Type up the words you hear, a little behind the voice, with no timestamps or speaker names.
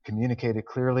communicate it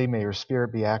clearly. May your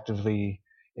Spirit be actively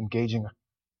engaging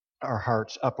our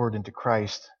hearts upward into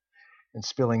Christ and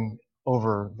spilling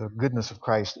over the goodness of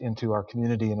Christ into our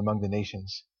community and among the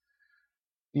nations.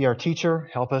 Be our teacher.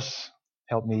 Help us.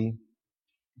 Help me.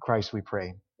 In Christ we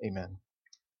pray. Amen.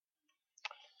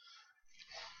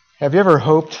 Have you ever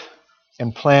hoped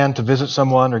and planned to visit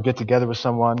someone or get together with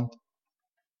someone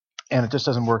and it just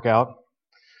doesn't work out?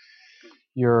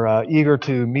 You're eager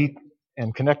to meet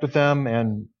and connect with them,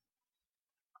 and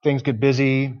things get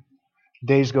busy.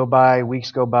 Days go by,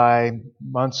 weeks go by,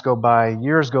 months go by,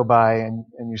 years go by, and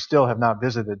you still have not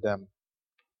visited them.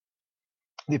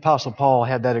 The Apostle Paul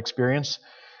had that experience,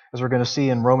 as we're going to see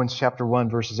in Romans chapter 1,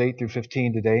 verses 8 through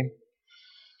 15 today.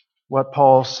 What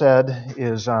Paul said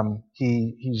is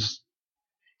he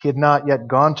had not yet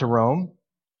gone to Rome.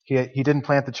 He didn't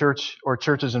plant the church or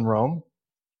churches in Rome.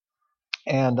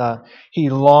 And he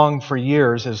longed for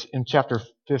years, as in chapter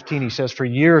 15 he says, for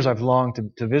years I've longed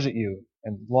to visit you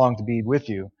and longed to be with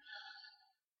you.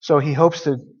 So he hopes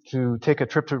to take a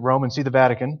trip to Rome and see the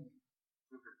Vatican.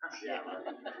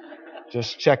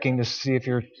 Just checking to see if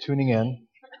you're tuning in.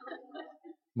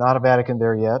 Not a Vatican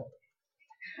there yet.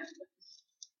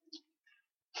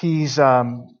 He's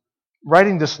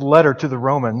writing this letter to the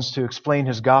Romans to explain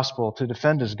his gospel, to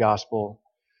defend his gospel.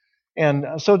 And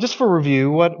so just for review,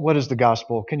 what is the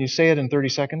gospel? Can you say it in 30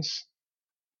 seconds?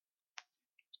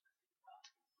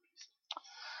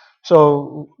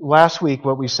 So last week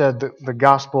what we said, the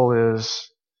gospel is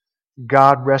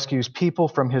God rescues people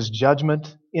from His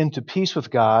judgment into peace with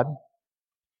God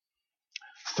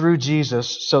through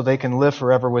Jesus so they can live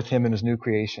forever with Him in His new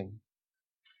creation.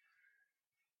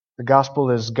 The gospel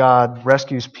is God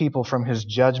rescues people from His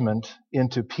judgment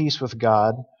into peace with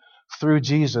God through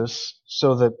Jesus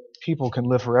so that people can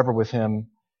live forever with Him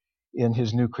in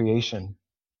His new creation.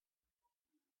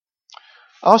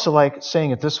 I also like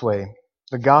saying it this way.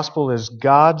 The gospel is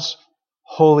God's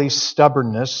holy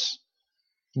stubbornness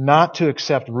not to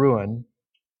accept ruin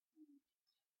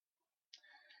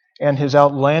and His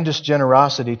outlandish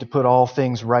generosity to put all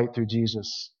things right through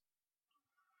Jesus.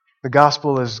 The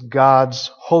gospel is God's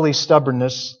holy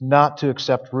stubbornness not to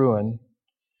accept ruin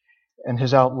and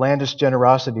His outlandish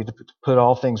generosity to put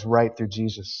all things right through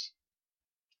Jesus.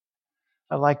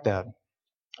 I like that.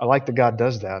 I like that God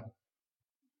does that.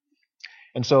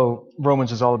 And so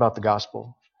Romans is all about the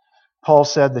gospel. Paul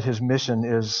said that his mission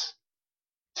is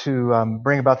to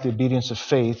bring about the obedience of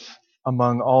faith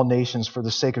among all nations for the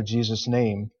sake of Jesus'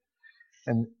 name.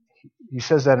 And he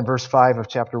says that in verse 5 of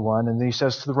chapter 1. And then he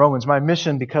says to the Romans, my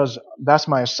mission, because that's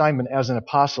my assignment as an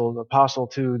apostle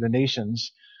to the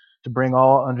nations, to bring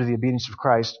all under the obedience of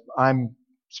Christ, I'm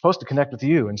supposed to connect with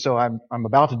you. And so I'm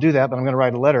about to do that, but I'm going to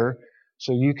write a letter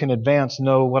so you can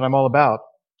know what I'm all about.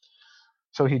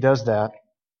 So he does that.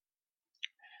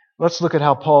 Let's look at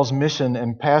how Paul's mission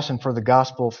and passion for the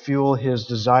gospel fuel his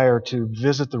desire to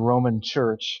visit the Roman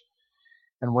church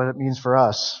and what it means for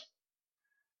us.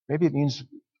 Maybe it means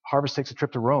Harvest takes a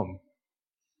trip to Rome.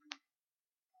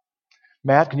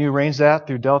 Matt, can you arrange that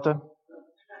through Delta?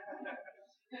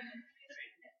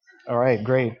 All right,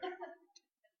 great.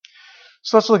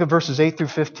 So let's look at verses 8 through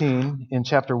 15 in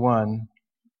chapter 1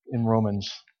 in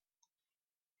Romans.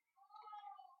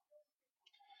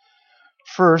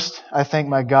 First, I thank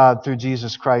my God through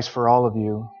Jesus Christ for all of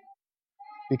you,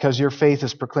 because your faith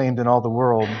is proclaimed in all the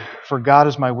world. For God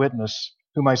is my witness,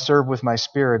 whom I serve with my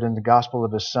spirit in the gospel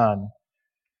of His Son,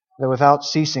 that without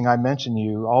ceasing I mention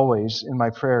you always in my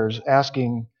prayers,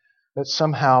 asking that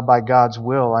somehow by God's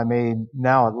will I may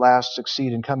now at last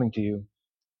succeed in coming to you.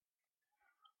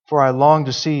 For I long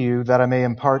to see you, that I may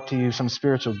impart to you some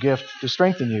spiritual gift to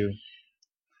strengthen you.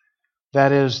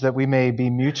 That is, that we may be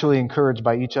mutually encouraged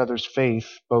by each other's faith,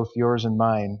 both yours and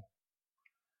mine.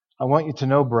 I want you to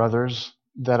know, brothers,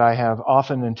 that I have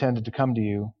often intended to come to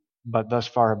you, but thus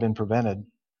far have been prevented,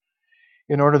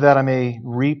 in order that I may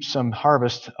reap some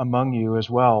harvest among you as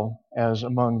well as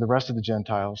among the rest of the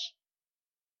Gentiles.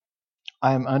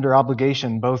 I am under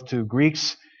obligation both to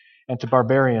Greeks and to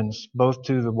barbarians, both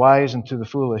to the wise and to the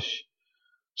foolish.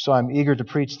 So I'm eager to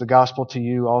preach the gospel to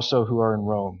you also who are in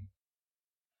Rome.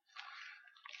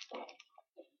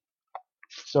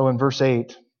 So in verse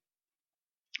 8,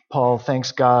 Paul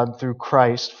thanks God through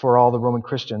Christ for all the Roman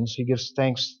Christians. He gives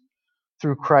thanks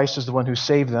through Christ as the one who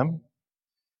saved them.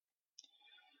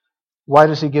 Why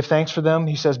does he give thanks for them?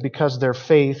 He says because their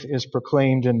faith is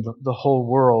proclaimed in the whole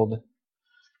world,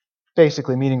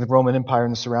 basically meaning the Roman Empire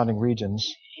and the surrounding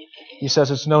regions. He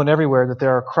says it's known everywhere that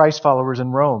there are Christ followers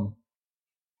in Rome,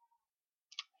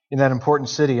 in that important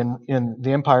city, in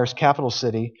the empire's capital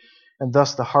city, and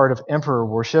thus the heart of emperor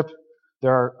worship.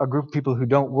 There are a group of people who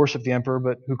don't worship the emperor,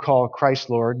 but who call Christ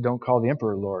Lord, don't call the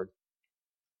emperor Lord.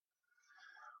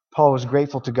 Paul was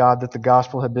grateful to God that the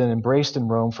gospel had been embraced in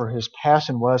Rome, for his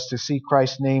passion was to see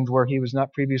Christ named where he was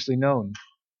not previously known.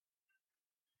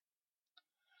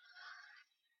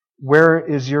 Where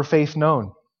is your faith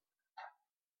known?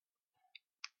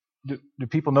 Do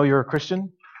people know you're a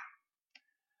Christian?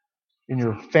 In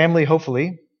your family,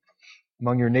 hopefully,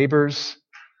 among your neighbors,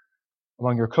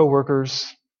 among your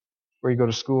coworkers, where you go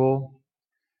to school.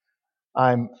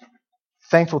 I'm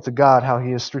thankful to God how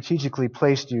He has strategically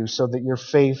placed you so that your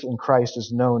faith in Christ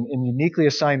is known in uniquely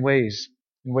assigned ways,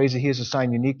 in ways that He has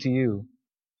assigned unique to you.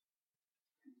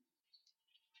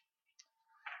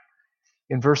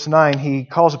 In verse 9, he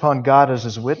calls upon God as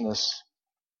his witness.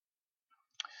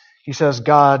 He says,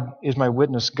 God is my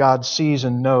witness. God sees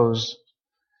and knows.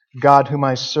 God whom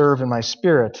I serve in my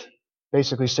spirit.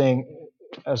 Basically saying,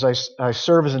 as I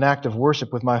serve as an act of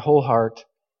worship with my whole heart,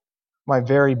 my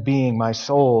very being, my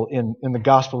soul in the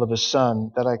gospel of His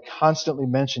Son, that I constantly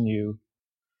mention you.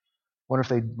 Wonder if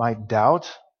they might doubt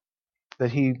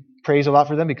that he prays a lot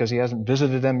for them because he hasn't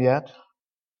visited them yet.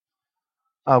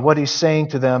 What he's saying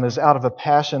to them is out of a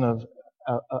passion of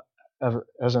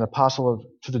as an apostle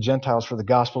to the Gentiles for the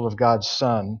gospel of God's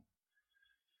Son.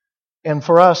 And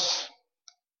for us,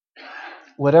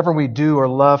 whatever we do or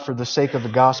love for the sake of the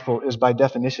gospel is by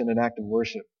definition an act of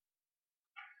worship.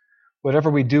 Whatever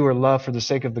we do or love for the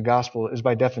sake of the gospel is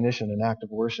by definition an act of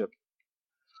worship.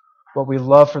 What we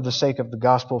love for the sake of the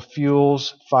gospel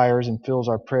fuels, fires, and fills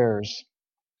our prayers.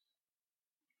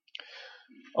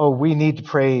 Oh, we need to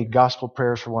pray gospel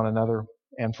prayers for one another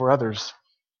and for others.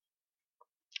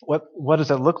 What does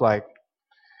that look like?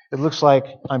 It looks like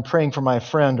I'm praying for my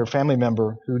friend or family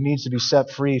member who needs to be set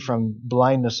free from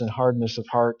blindness and hardness of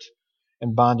heart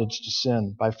and bondage to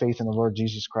sin by faith in the Lord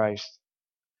Jesus Christ.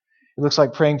 It looks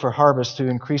like praying for Harvest to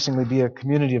increasingly be a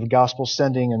community of gospel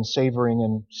sending and savoring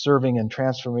and serving and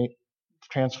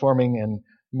transforming and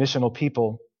missional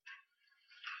people.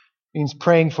 It means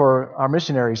praying for our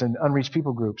missionaries and unreached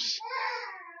people groups.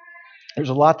 There's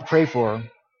a lot to pray for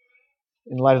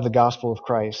in light of the gospel of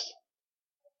Christ.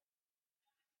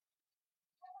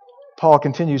 Paul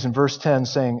continues in verse 10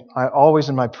 saying, I always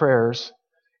in my prayers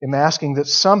am asking that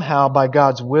somehow by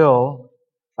God's will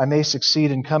I may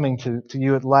succeed in coming to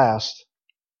you at last.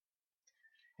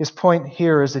 His point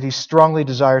here is that he strongly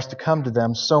desires to come to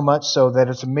them, so much so that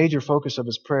it's a major focus of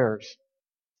his prayers.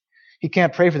 He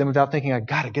can't pray for them without thinking, I've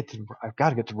got to get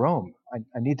to Rome.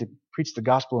 I need to preach the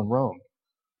gospel in Rome.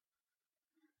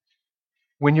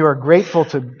 When you are grateful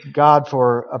to God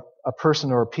for a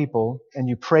person or a people, and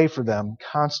you pray for them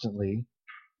constantly,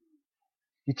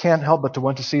 you can't help but to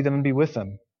want to see them and be with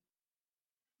them.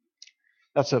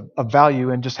 That's a value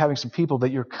in just having some people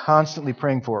that you're constantly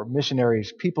praying for.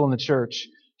 Missionaries, people in the church,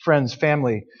 friends,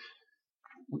 family.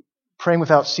 Praying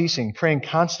without ceasing, praying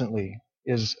constantly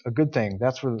is a good thing.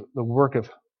 That's where the work of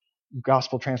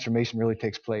gospel transformation really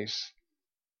takes place.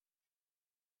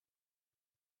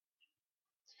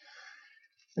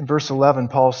 In verse 11,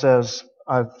 Paul says,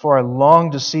 For I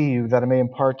long to see you that I may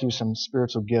impart to you some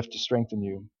spiritual gift to strengthen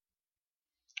you.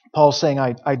 Paul's saying,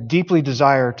 I deeply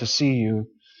desire to see you,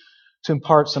 to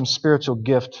impart some spiritual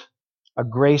gift, a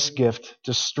grace gift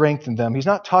to strengthen them. He's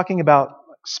not talking about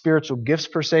spiritual gifts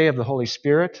per se of the Holy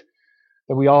Spirit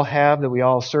that we all have, that we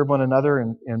all serve one another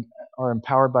and are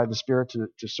empowered by the Spirit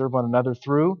to serve one another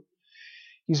through.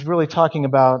 He's really talking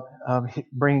about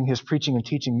bringing his preaching and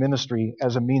teaching ministry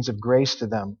as a means of grace to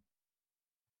them.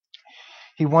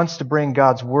 He wants to bring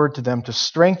God's word to them to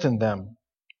strengthen them,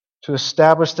 to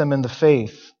establish them in the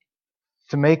faith,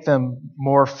 to make them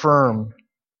more firm.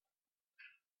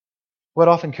 What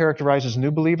often characterizes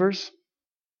new believers?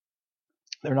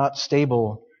 They're not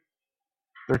stable.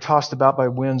 They're tossed about by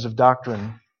winds of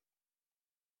doctrine.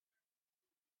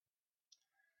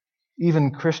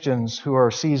 Even Christians who are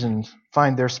seasoned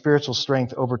find their spiritual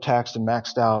strength overtaxed and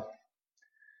maxed out.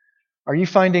 Are you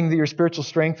finding that your spiritual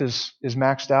strength is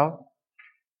maxed out?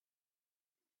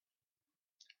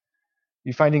 Are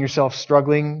you finding yourself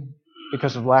struggling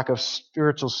because of lack of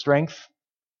spiritual strength?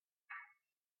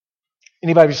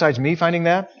 Anybody besides me finding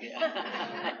that?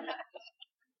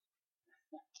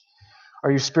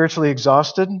 Are you spiritually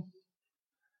exhausted?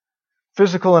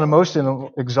 Physical and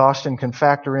emotional exhaustion can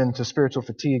factor into spiritual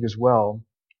fatigue as well.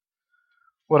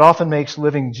 What often makes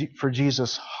living for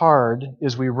Jesus hard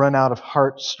is we run out of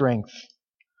heart strength.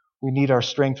 We need our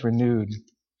strength renewed.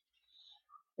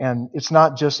 And it's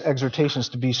not just exhortations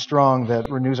to be strong that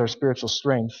renews our spiritual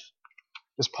strength.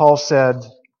 As Paul said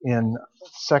in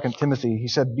 2 Timothy, he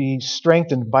said, be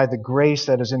strengthened by the grace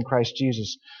that is in Christ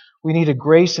Jesus. We need a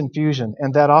grace infusion,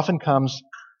 and that often comes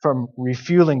from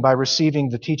refueling by receiving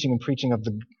the teaching and preaching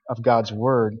of God's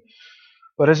Word.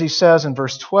 But as he says in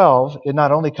verse 12, it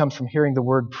not only comes from hearing the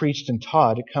Word preached and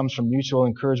taught, it comes from mutual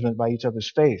encouragement by each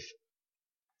other's faith.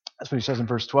 That's what he says in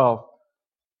verse 12.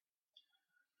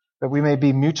 That we may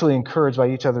be mutually encouraged by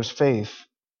each other's faith.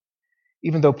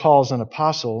 Even though Paul is an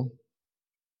apostle,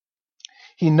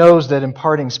 he knows that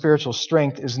imparting spiritual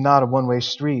strength is not a one-way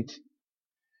street.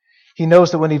 He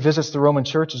knows that when he visits the Roman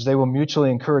churches, they will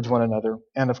mutually encourage one another.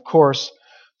 And of course,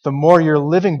 the more you're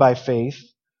living by faith,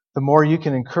 the more you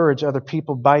can encourage other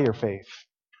people by your faith.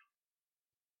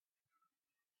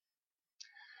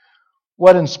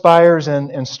 What inspires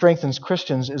and strengthens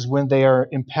Christians is when they are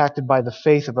impacted by the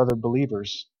faith of other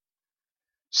believers.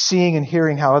 Seeing and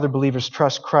hearing how other believers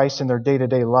trust Christ in their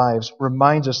day-to-day lives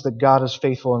reminds us that God is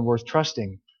faithful and worth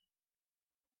trusting.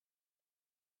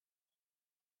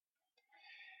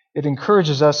 It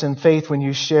encourages us in faith when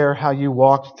you share how you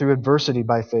walked through adversity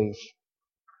by faith.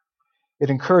 It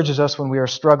encourages us when we are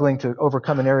struggling to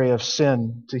overcome an area of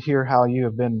sin to hear how you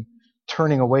have been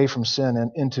turning away from sin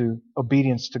and into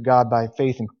obedience to God by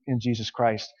faith in Jesus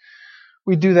Christ.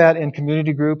 We do that in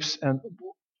community groups and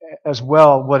as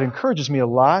well. What encourages me a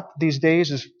lot these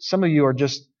days is some of you are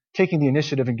just taking the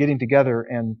initiative and getting together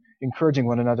and encouraging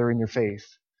one another in your faith,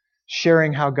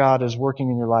 sharing how God is working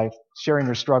in your life, sharing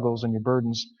your struggles and your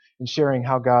burdens, and sharing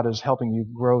how God is helping you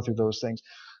grow through those things.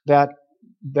 That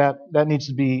needs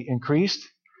to be increased,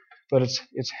 but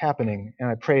it's happening, and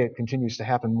I pray it continues to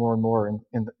happen more and more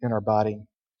in our body.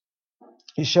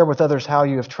 You share with others how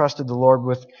you have trusted the Lord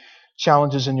with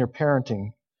challenges in your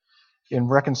parenting, in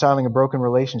reconciling a broken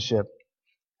relationship.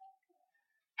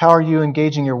 How are you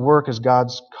engaging your work as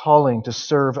God's calling to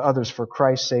serve others for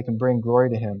Christ's sake and bring glory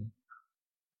to Him?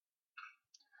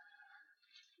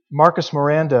 Marcus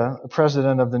Miranda,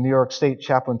 president of the New York State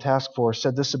Chaplain Task Force,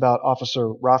 said this about Officer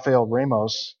Rafael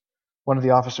Ramos, one of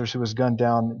the officers who was gunned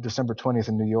down December 20th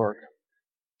in New York.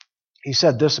 He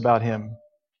said this about him: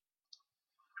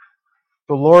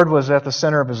 "The Lord was at the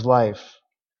center of his life.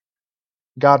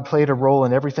 God played a role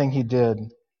in everything he did.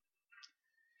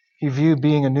 He viewed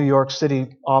being a New York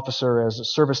City officer as a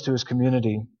service to his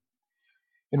community.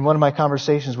 In one of my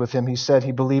conversations with him, he said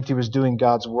he believed he was doing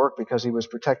God's work because he was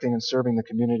protecting and serving the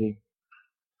community.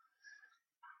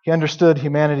 He understood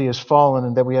humanity is fallen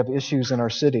and that we have issues in our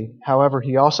city. However,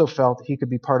 he also felt he could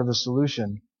be part of the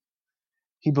solution.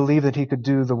 He believed that he could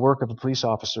do the work of a police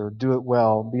officer, do it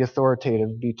well, be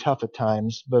authoritative, be tough at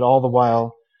times, but all the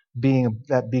while being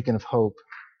that beacon of hope.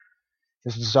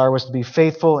 His desire was to be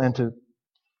faithful, and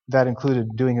that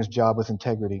included doing his job with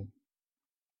integrity."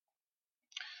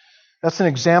 That's an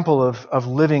example of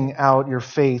living out your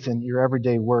faith in your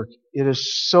everyday work. It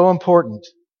is so important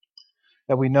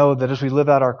that we know that as we live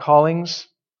out our callings,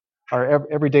 our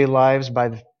everyday lives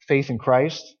by faith in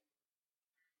Christ,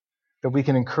 that we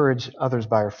can encourage others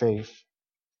by our faith.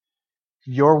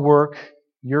 Your work,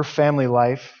 your family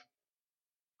life,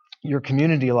 your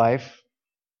community life,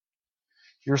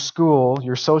 your school,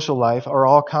 your social life are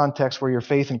all contexts where your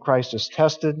faith in Christ is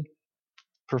tested,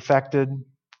 perfected,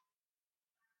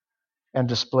 and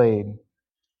displayed.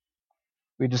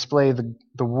 We display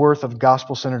the worth of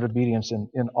gospel-centered obedience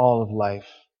in all of life.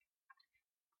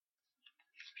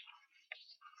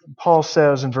 Paul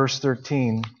says in verse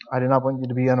 13, "I do not want you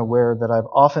to be unaware that I've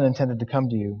often intended to come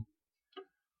to you."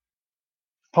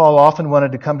 Paul often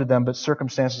wanted to come to them, but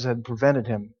circumstances had prevented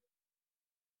him.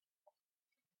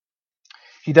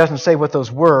 He doesn't say what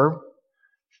those were.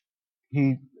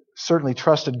 He certainly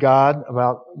trusted God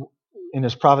about, in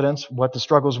His providence, what the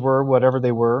struggles were, whatever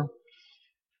they were.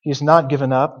 He has not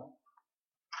given up.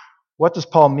 What does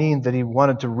Paul mean that he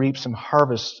wanted to reap some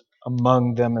harvest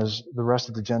among them as the rest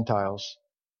of the Gentiles?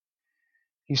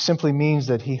 He simply means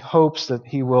that he hopes that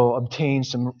he will obtain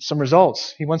some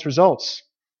results. He wants results.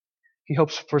 He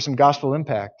hopes for some gospel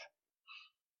impact.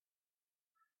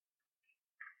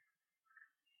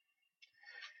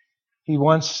 He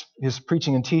wants his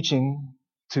preaching and teaching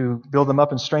to build them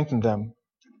up and strengthen them.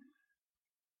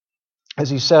 As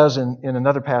he says in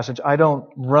another passage, "I don't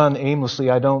run aimlessly.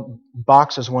 I don't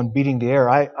box as one beating the air.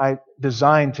 I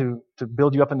design to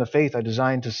build you up in the faith. I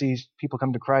design to see people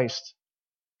come to Christ."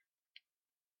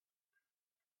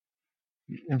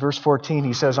 In verse 14,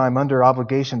 he says, "I'm under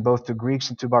obligation both to Greeks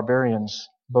and to barbarians,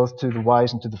 both to the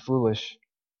wise and to the foolish."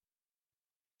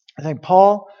 I think,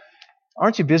 Paul,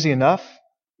 aren't you busy enough?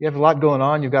 You have a lot going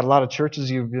on. You've got a lot of churches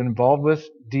you've been involved with.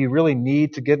 Do you really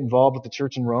need to get involved with the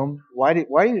church in Rome? Why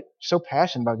are you so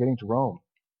passionate about getting to Rome?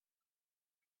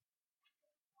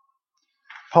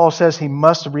 Paul says he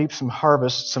must reap some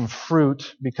harvest, some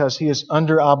fruit, because he is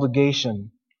under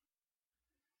obligation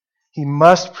He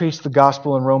must preach the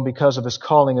gospel in Rome because of his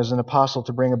calling as an apostle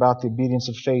to bring about the obedience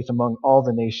of faith among all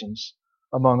the nations,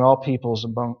 among all peoples,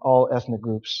 among all ethnic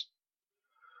groups.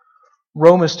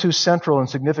 Rome is too central and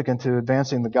significant to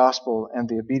advancing the gospel and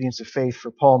the obedience of faith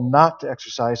for Paul not to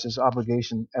exercise his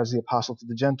obligation as the apostle to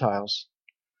the Gentiles.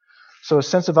 So a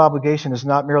sense of obligation is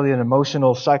not merely an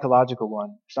emotional, psychological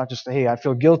one. It's not just, hey, I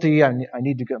feel guilty, I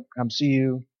need to come see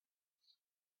you.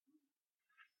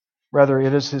 Rather,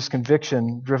 it is his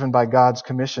conviction driven by God's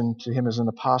commission to him as an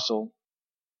apostle.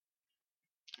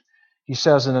 He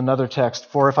says in another text,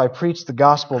 "For if I preach the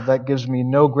gospel, that gives me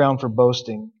no ground for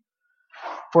boasting.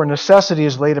 For necessity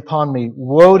is laid upon me.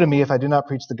 Woe to me if I do not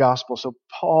preach the gospel." So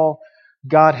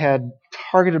God had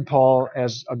targeted Paul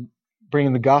as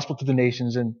bringing the gospel to the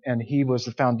nations, and he was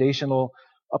the foundational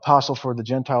apostle for the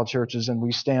Gentile churches, and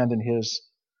we stand in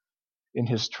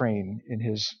his train,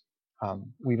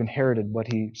 we've inherited what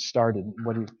he started,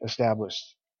 what he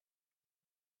established.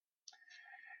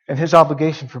 And his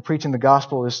obligation for preaching the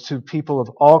gospel is to people of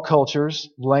all cultures,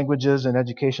 languages, and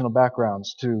educational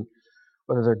backgrounds, to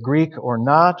whether they're Greek or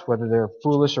not, whether they're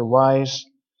foolish or wise.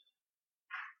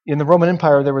 In the Roman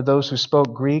Empire, there were those who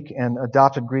spoke Greek and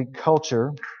adopted Greek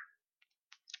culture,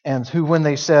 and who, when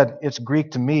they said, "It's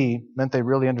Greek to me," meant they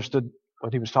really understood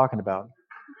what he was talking about.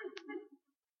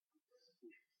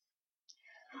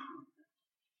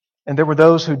 And there were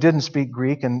those who didn't speak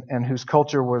Greek and whose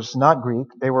culture was not Greek.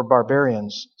 They were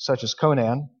barbarians, such as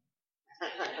Conan.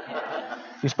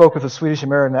 He spoke with a Swedish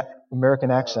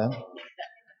American accent,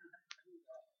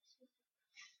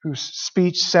 whose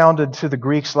speech sounded to the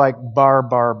Greeks like bar,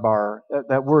 bar, bar.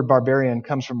 That word barbarian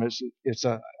comes from, I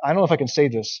don't know if I can say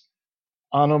this,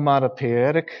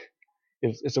 onomatopoeic.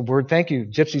 It's a word. Thank you.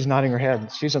 Gypsy's nodding her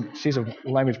head. She's a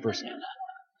language person.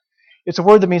 It's a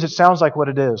word that means it sounds like what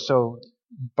it is. So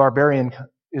barbarian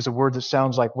is a word that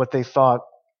sounds like what they thought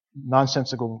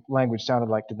nonsensical language sounded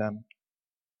like to them.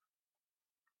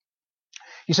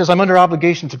 He says, "I'm under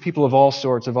obligation to people of all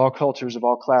sorts, of all cultures, of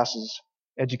all classes,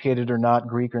 educated or not,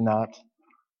 Greek or not."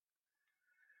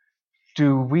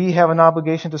 Do we have an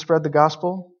obligation to spread the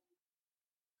gospel?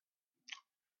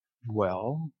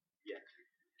 Well,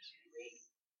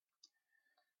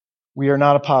 we are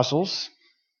not apostles.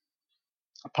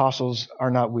 Apostles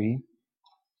are not we.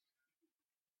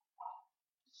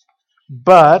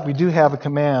 But we do have a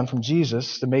command from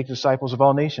Jesus to make disciples of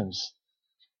all nations.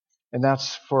 And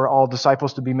that's for all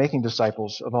disciples to be making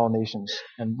disciples of all nations.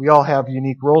 And we all have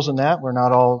unique roles in that. We're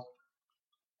not all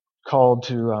called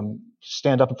to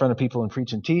stand up in front of people and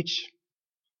preach and teach.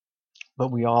 But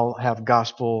we all have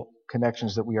gospel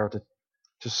connections that we are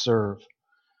to serve.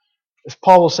 As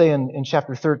Paul will say in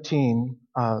chapter 13,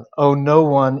 owe no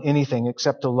one anything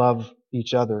except to love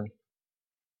each other.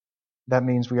 That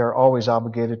means we are always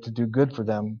obligated to do good for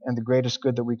them, and the greatest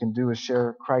good that we can do is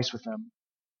share Christ with them.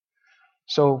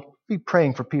 So be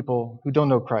praying for people who don't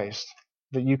know Christ,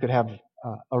 that you could have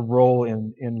a role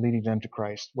in leading them to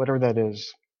Christ, whatever that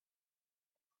is.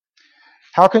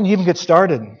 How can you even get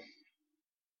started?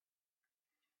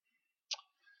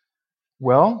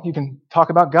 Well, you can talk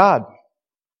about God.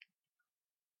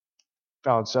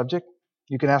 Valid subject.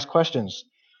 You can ask questions.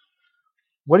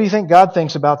 What do you think God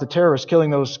thinks about the terrorists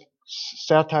killing those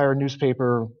satire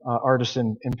newspaper artists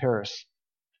in Paris?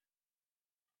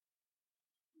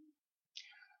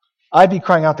 I'd be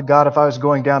crying out to God if I was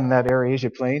going down in that Air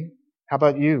Asia plane. How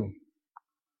about you?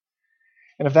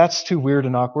 And if that's too weird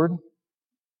and awkward,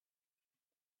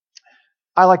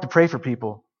 I like to pray for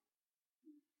people.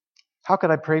 How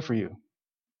could I pray for you?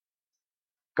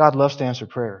 God loves to answer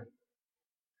prayer.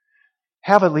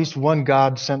 Have at least one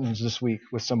God sentence this week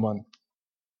with someone.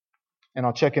 And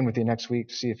I'll check in with you next week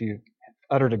to see if you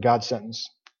uttered a God sentence.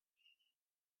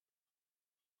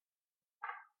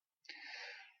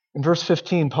 In verse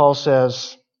 15, Paul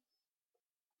says,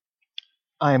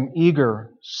 "I am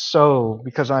eager,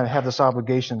 because I have this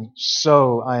obligation,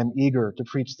 so I am eager to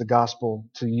preach the gospel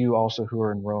to you also who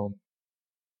are in Rome."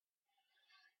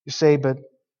 You say, but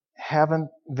haven't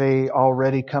they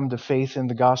already come to faith in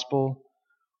the gospel?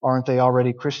 Aren't they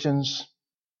already Christians?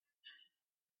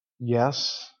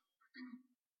 Yes.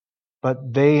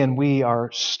 But they and we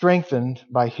are strengthened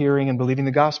by hearing and believing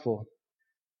the gospel.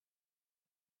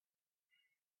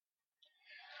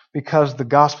 Because the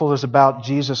gospel is about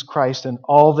Jesus Christ and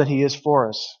all that He is for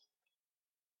us.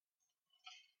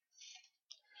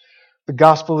 The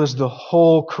gospel is the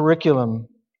whole curriculum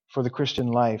for the Christian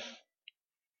life.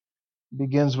 It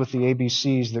begins with the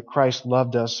ABCs that Christ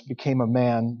loved us, became a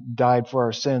man, died for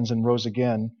our sins, and rose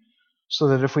again, so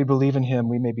that if we believe in Him,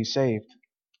 we may be saved.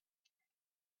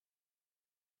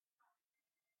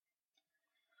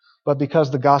 But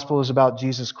because the gospel is about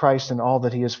Jesus Christ and all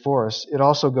that he is for us, it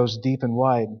also goes deep and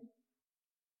wide.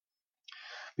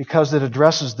 Because it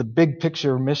addresses the big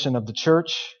picture mission of the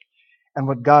church and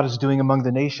what God is doing among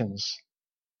the nations.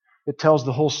 It tells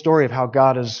the whole story of how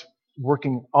God is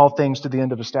working all things to the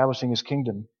end of establishing his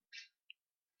kingdom.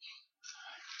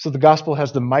 So the gospel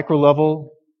has the micro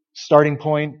level starting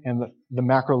point and the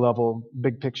macro level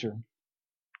big picture.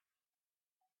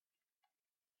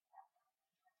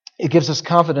 It gives us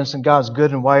confidence in God's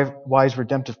good and wise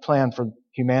redemptive plan for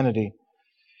humanity.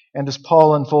 And as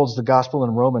Paul unfolds the gospel in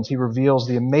Romans, he reveals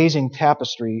the amazing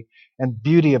tapestry and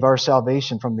beauty of our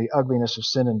salvation from the ugliness of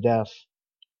sin and death.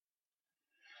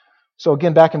 So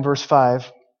again, back in verse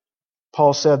 5,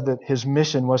 Paul said that his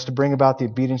mission was to bring about the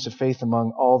obedience of faith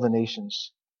among all the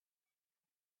nations.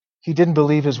 He didn't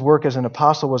believe his work as an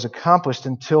apostle was accomplished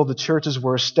until the churches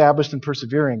were established and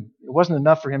persevering. It wasn't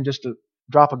enough for him just to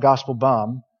drop a gospel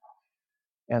bomb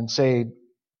and say,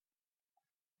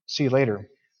 see you later.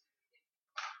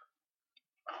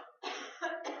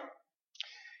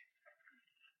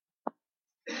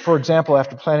 For example,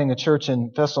 after planting a church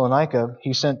in Thessalonica,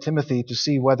 he sent Timothy to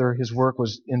see whether his work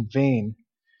was in vain.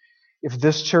 If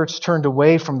this church turned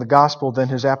away from the gospel, then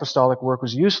his apostolic work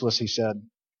was useless, he said.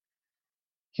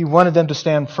 He wanted them to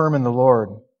stand firm in the Lord.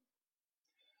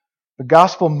 The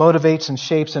gospel motivates and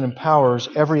shapes and empowers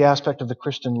every aspect of the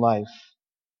Christian life.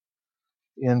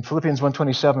 In Philippians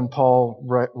 1:27, Paul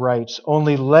writes,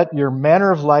 "Only let your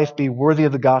manner of life be worthy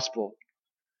of the gospel."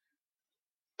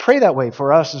 Pray that way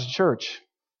for us as a church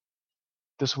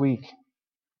this week.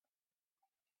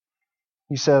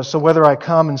 He says, "So whether I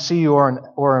come and see you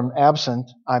or am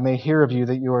absent, I may hear of you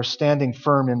that you are standing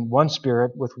firm in one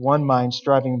spirit, with one mind,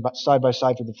 striving side by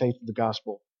side for the faith of the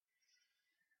gospel."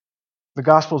 The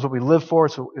gospel is what we live for.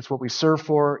 It's what we serve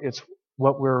for. It's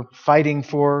what we're fighting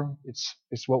for.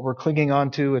 It's what we're clinging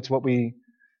on to. It's what we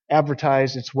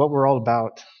advertise. It's what we're all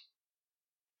about.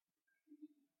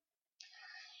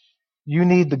 You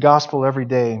need the gospel every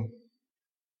day.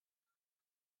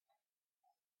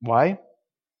 Why?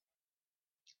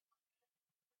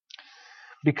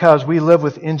 Because we live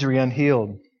with injury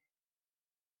unhealed,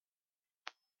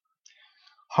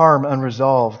 harm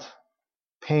unresolved,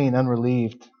 pain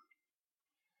unrelieved.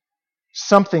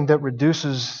 Something that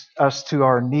reduces us to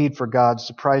our need for God's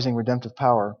surprising redemptive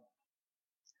power.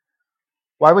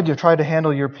 Why would you try to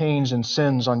handle your pains and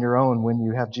sins on your own when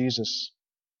you have Jesus?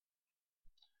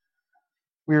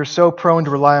 We are so prone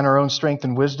to rely on our own strength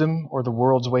and wisdom or the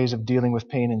world's ways of dealing with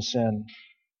pain and sin.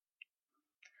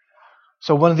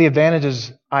 So one of the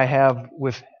advantages I have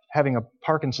with having a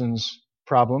Parkinson's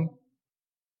problem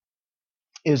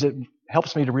is it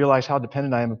helps me to realize how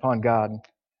dependent I am upon God.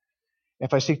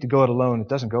 If I seek to go it alone, it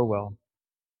doesn't go well.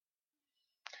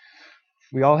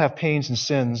 We all have pains and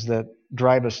sins that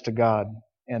drive us to God,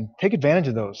 and take advantage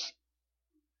of those.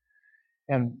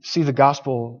 And see the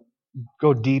gospel,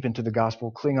 go deep into the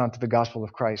gospel, cling on to the gospel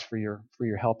of Christ for your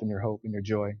help and your hope and your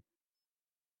joy.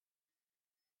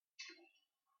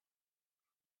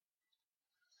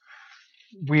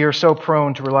 We are so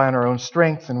prone to rely on our own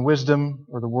strength and wisdom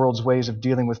or the world's ways of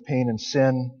dealing with pain and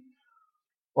sin,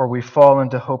 or we fall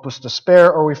into hopeless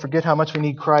despair, or we forget how much we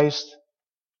need Christ.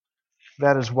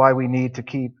 That is why we need to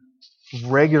keep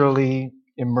regularly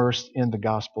immersed in the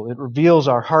gospel. It reveals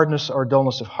our hardness, our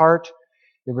dullness of heart.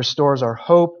 It restores our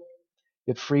hope.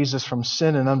 It frees us from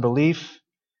sin and unbelief.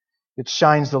 It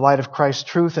shines the light of Christ's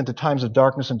truth into times of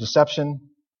darkness and deception.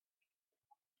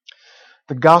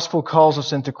 The gospel calls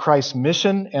us into Christ's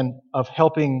mission and of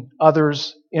helping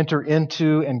others enter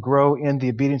into and grow in the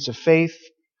obedience of faith.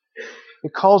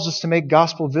 It calls us to make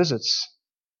gospel visits.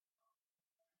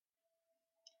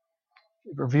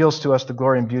 It reveals to us the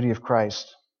glory and beauty of Christ.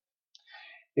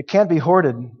 It can't be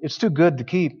hoarded. It's too good to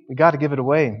keep. We got to give it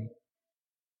away.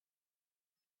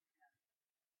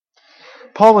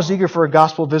 Paul was eager for a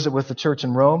gospel visit with the church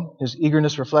in Rome. His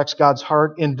eagerness reflects God's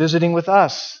heart in visiting with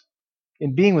us,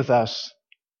 in being with us.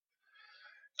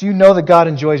 Do you know that God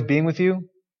enjoys being with you?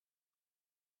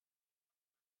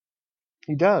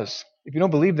 He does. If you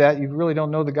don't believe that, you really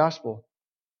don't know the gospel.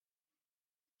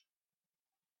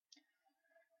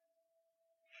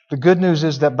 The good news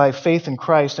is that by faith in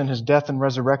Christ and His death and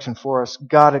resurrection for us,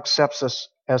 God accepts us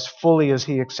as fully as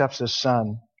He accepts His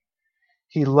Son.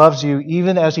 He loves you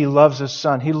even as He loves His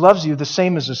Son. He loves you the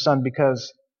same as His Son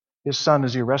because His Son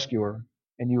is your rescuer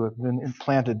and you have been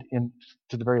implanted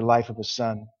into the very life of His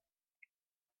Son.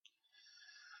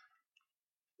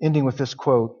 Ending with this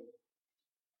quote,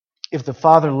 "If the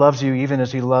Father loves you even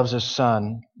as He loves His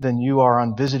Son, then you are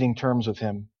on visiting terms with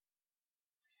Him.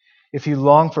 If you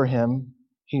long for Him,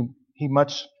 He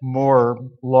much more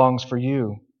longs for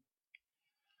you.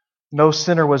 No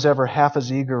sinner was ever half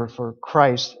as eager for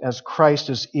Christ as Christ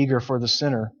is eager for the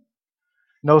sinner.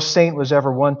 No saint was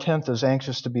ever 1/10 as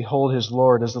anxious to behold his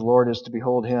Lord as the Lord is to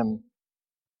behold him.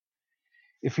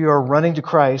 If you are running to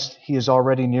Christ, he is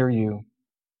already near you.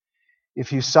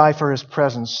 If you sigh for his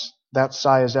presence, that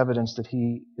sigh is evidence that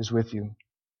he is with you.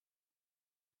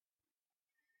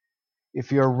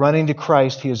 If you are running to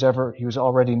Christ, he is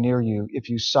already near you. If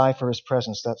you sigh for his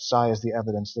presence, that sigh is the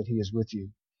evidence that he is with you.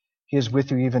 He is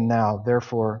with you even now.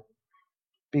 Therefore,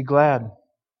 be glad.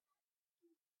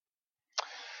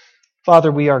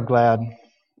 Father, we are glad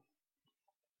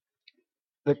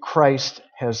that Christ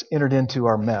has entered into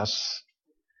our mess,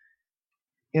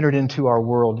 entered into our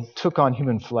world, took on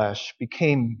human flesh,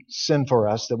 became sin for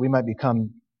us that we might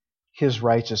become his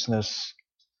righteousness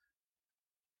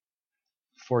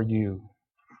for you.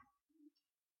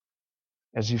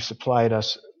 As you've supplied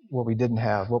us what we didn't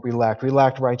have, what we lacked. We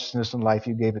lacked righteousness and life.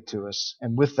 You gave it to us.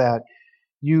 And with that,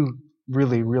 you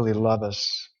really, really love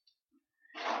us.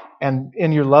 And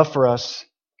in your love for us,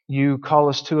 you call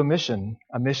us to a mission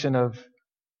of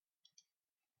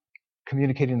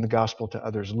communicating the gospel to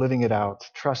others, living it out,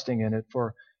 trusting in it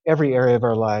for every area of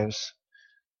our lives.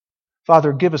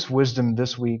 Father, give us wisdom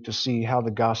this week to see how the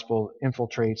gospel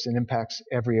infiltrates and impacts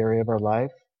every area of our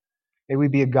life. May we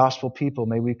be a gospel people.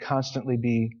 May we constantly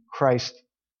be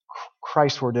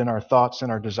Christward in our thoughts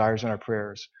and our desires and our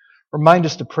prayers. Remind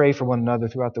us to pray for one another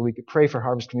throughout the week, to pray for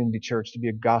Harvest Community Church to be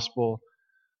a gospel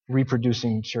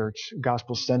reproducing church, a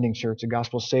gospel sending church, a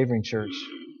gospel savoring church,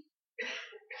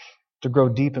 to grow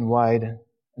deep and wide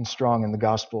and strong in the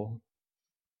gospel.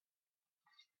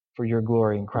 For your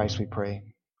glory in Christ we pray.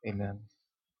 Amen.